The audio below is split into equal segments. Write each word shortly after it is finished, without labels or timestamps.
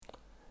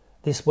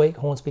This week,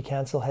 Hornsby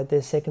Council had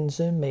their second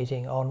Zoom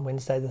meeting on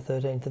Wednesday the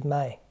 13th of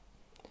May.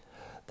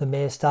 The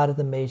Mayor started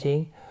the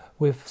meeting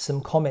with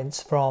some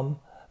comments from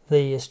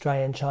the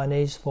Australian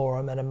Chinese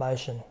Forum and a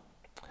motion.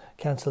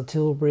 Councillor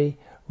Tilbury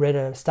read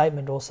a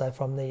statement also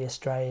from the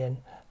Australian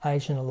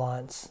Asian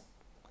Alliance.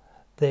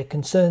 Their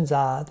concerns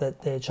are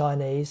that the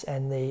Chinese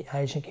and the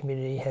Asian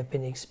community have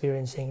been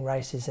experiencing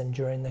racism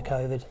during the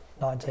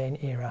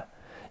COVID-19 era.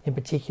 In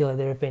particular,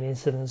 there have been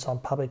incidents on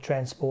public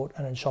transport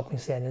and in shopping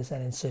centres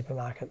and in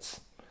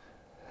supermarkets.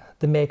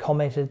 The Mayor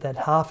commented that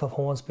half of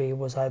Hornsby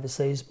was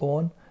overseas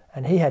born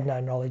and he had no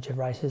knowledge of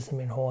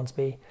racism in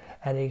Hornsby,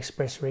 and he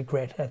expressed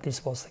regret that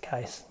this was the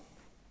case.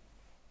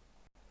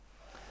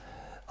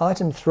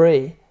 Item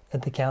 3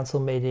 at the council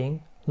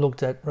meeting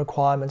looked at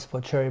requirements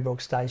for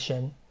Cherrybrook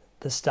Station,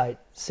 the state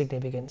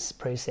significance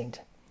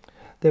precinct.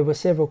 There were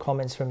several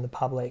comments from the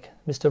public.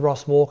 Mr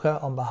Ross Walker,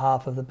 on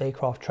behalf of the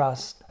Beecroft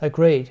Trust,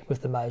 agreed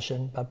with the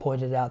motion but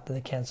pointed out that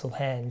the council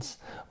hands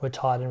were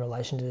tied in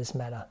relation to this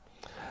matter.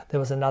 There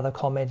was another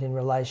comment in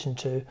relation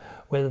to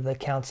whether the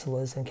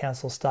councillors and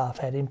council staff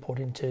had input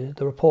into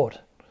the report.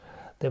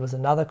 There was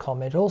another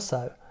comment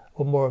also,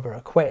 or more of a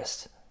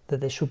request,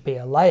 that there should be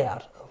a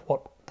layout of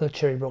what the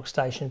Cherrybrook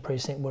Station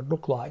precinct would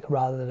look like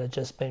rather than it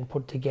just being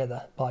put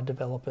together by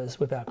developers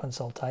without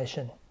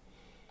consultation.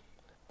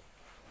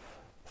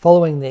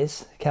 Following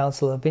this,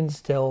 Councillor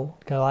Vince Del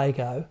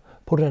Gallego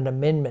put an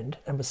amendment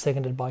and was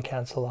seconded by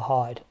Councillor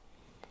Hyde.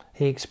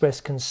 He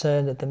expressed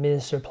concern that the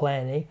Minister of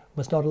Planning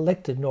was not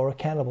elected nor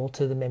accountable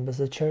to the members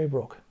of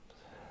Cherrybrook.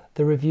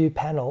 The review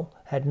panel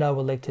had no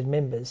elected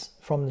members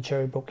from the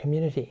Cherrybrook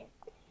community.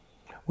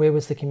 Where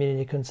was the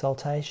community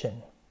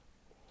consultation?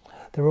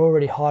 There are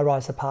already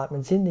high-rise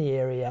apartments in the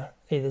area,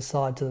 either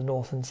side to the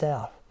north and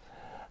south.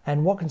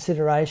 And what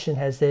consideration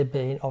has there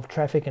been of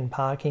traffic and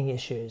parking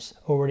issues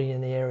already in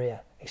the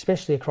area,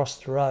 especially across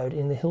the road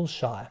in the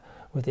Hillshire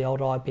with the old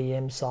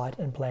IBM site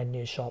and planned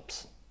new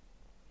shops?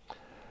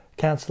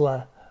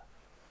 Councillor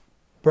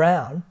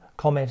Brown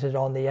commented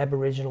on the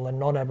Aboriginal and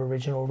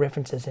non-Aboriginal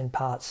references in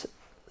Part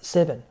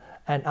 7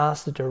 and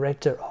asked the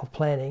Director of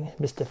Planning,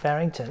 Mr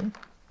Farrington,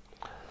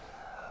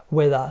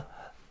 whether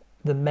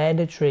the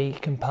mandatory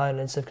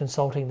components of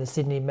consulting the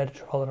Sydney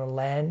Metropolitan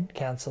Land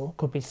Council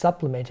could be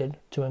supplemented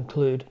to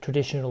include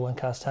traditional and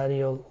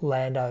custodial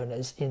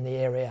landowners in the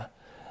area,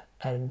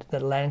 and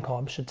that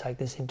Landcom should take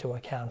this into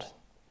account.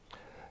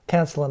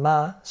 Councillor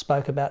Ma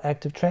spoke about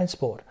active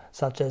transport,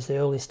 such as the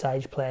early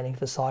stage planning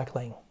for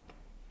cycling.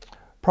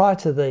 Prior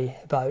to the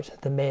vote,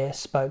 the Mayor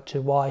spoke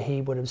to why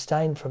he would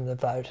abstain from the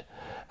vote,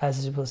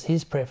 as it was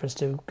his preference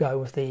to go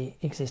with the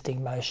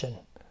existing motion.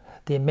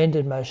 The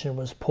amended motion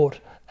was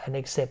put and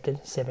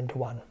accepted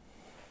 7-1.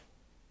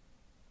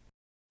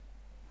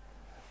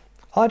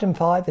 Item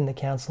 5 in the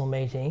council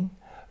meeting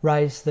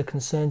raised the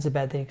concerns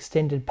about the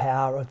extended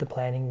power of the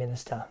Planning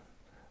Minister.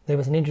 There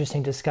was an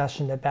interesting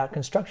discussion about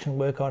construction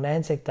work on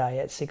Anzac Day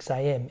at 6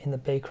 a.m. in the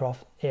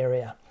Beecroft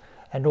area,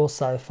 and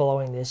also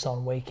following this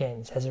on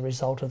weekends as a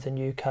result of the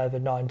new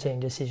COVID-19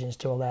 decisions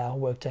to allow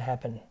work to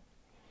happen.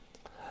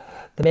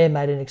 The Mayor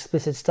made an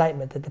explicit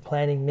statement that the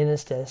Planning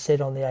Minister said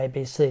on the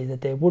ABC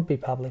that there would be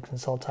public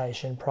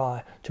consultation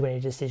prior to any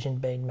decision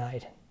being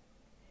made.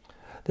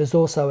 There's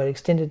also an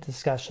extended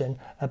discussion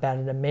about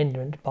an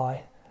amendment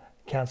by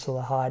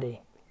Councillor Hyde.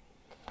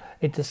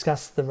 It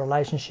discussed the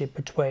relationship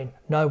between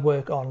no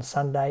work on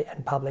Sunday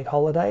and public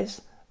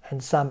holidays,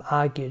 and some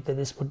argued that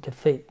this would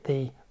defeat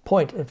the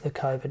point of the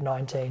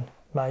COVID-19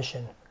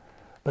 motion.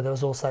 But there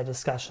was also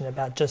discussion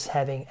about just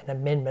having an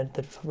amendment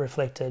that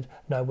reflected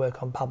no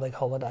work on public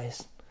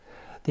holidays.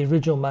 The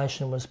original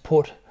motion was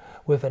put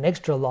with an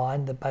extra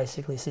line that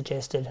basically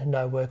suggested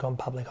no work on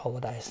public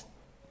holidays.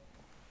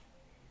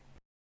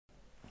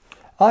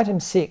 Item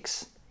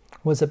 6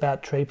 was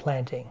about tree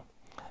planting.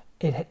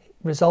 It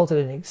resulted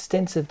in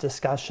extensive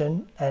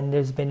discussion, and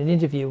there's been an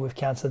interview with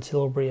Councillor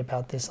Tilbury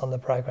about this on the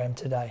program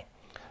today.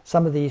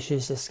 Some of the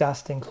issues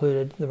discussed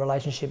included the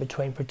relationship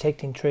between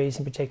protecting trees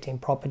and protecting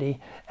property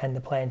and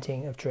the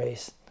planting of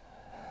trees.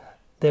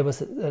 There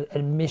was an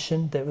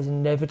admission that it was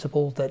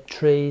inevitable that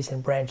trees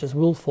and branches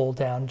will fall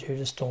down due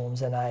to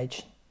storms and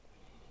age.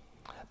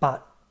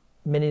 But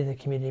many of the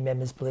community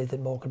members believe that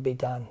more could be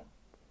done.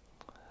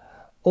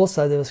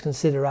 Also, there was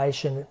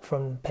consideration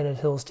from Pennant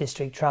Hills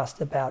District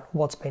Trust about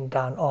what's been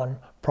done on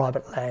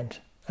private land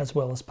as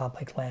well as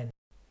public land.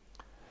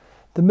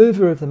 The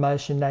mover of the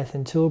motion,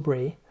 Nathan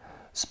Tilbury,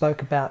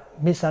 spoke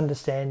about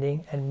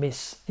misunderstanding and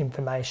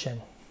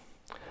misinformation.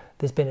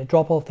 There's been a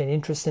drop-off in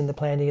interest in the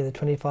planting of the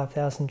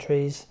 25,000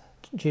 trees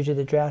due to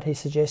the drought, he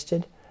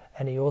suggested,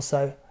 and he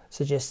also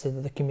suggested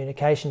that the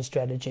communication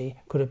strategy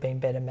could have been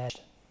better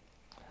matched.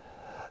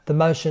 The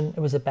motion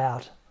was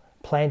about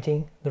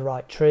planting the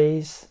right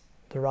trees,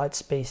 the right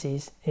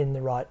species in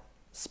the right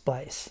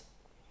space.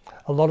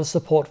 A lot of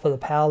support for the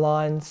power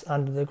lines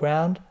under the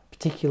ground,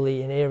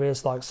 particularly in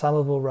areas like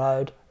Somerville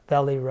Road,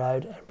 Valley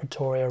Road and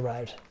Pretoria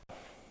Road.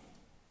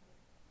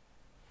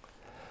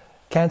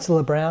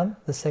 Councillor Brown,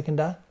 the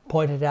seconder,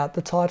 pointed out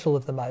the title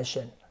of the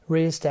motion,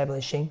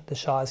 Re-establishing the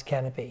Shire's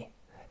Canopy.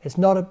 It's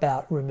not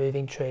about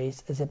removing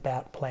trees, it's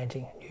about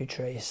planting new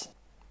trees.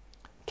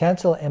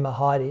 Councillor Emma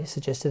Heidi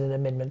suggested an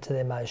amendment to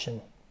their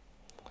motion.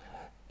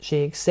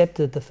 She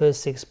accepted the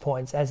first 6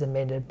 points as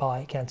amended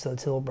by Councillor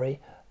Tilbury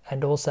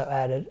and also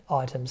added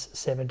items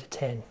 7 to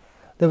 10.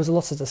 There was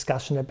lots of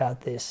discussion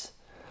about this.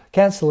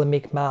 Councillor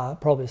Mick Maher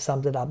probably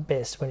summed it up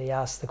best when he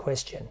asked the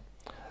question,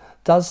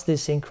 does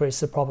this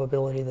increase the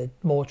probability that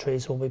more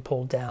trees will be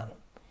pulled down?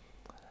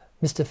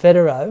 Mr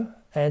Federow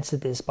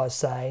answered this by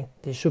saying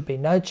there should be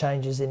no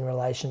changes in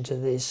relation to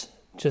this,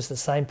 just the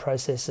same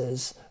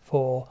processes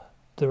for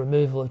the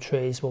removal of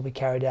trees will be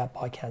carried out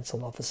by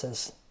council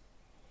officers.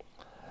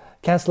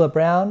 Councillor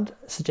Brown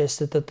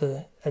suggested that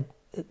the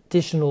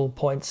additional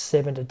points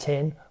 7 to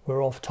 10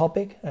 were off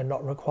topic and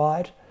not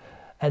required,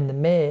 and the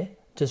Mayor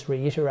just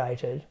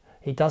reiterated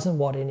he doesn't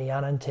want any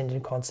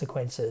unintended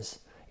consequences.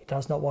 He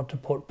does not want to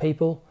put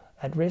people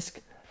at risk,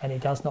 and he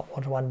does not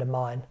want to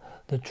undermine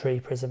the tree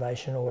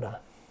preservation order.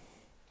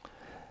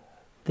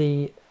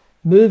 The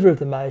mover of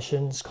the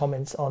motion's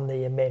comments on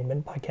the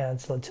amendment by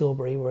Councillor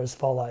Tilbury were as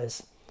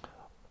follows.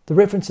 The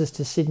references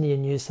to Sydney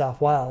and New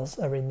South Wales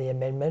are in the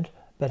amendment,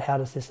 but how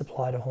does this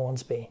apply to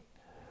Hornsby?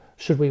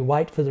 Should we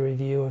wait for the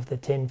review of the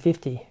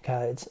 1050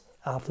 codes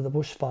after the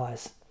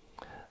bushfires?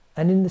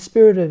 And in the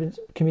spirit of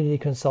community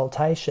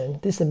consultation,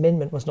 this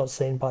amendment was not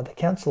seen by the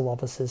council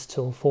officers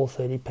till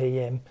 4:30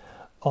 p.m.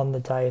 on the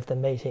day of the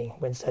meeting,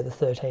 Wednesday the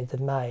 13th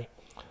of May.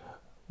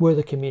 Were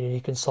the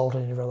community consulted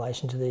in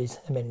relation to these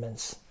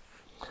amendments?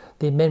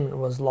 The amendment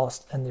was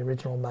lost and the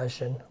original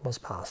motion was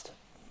passed.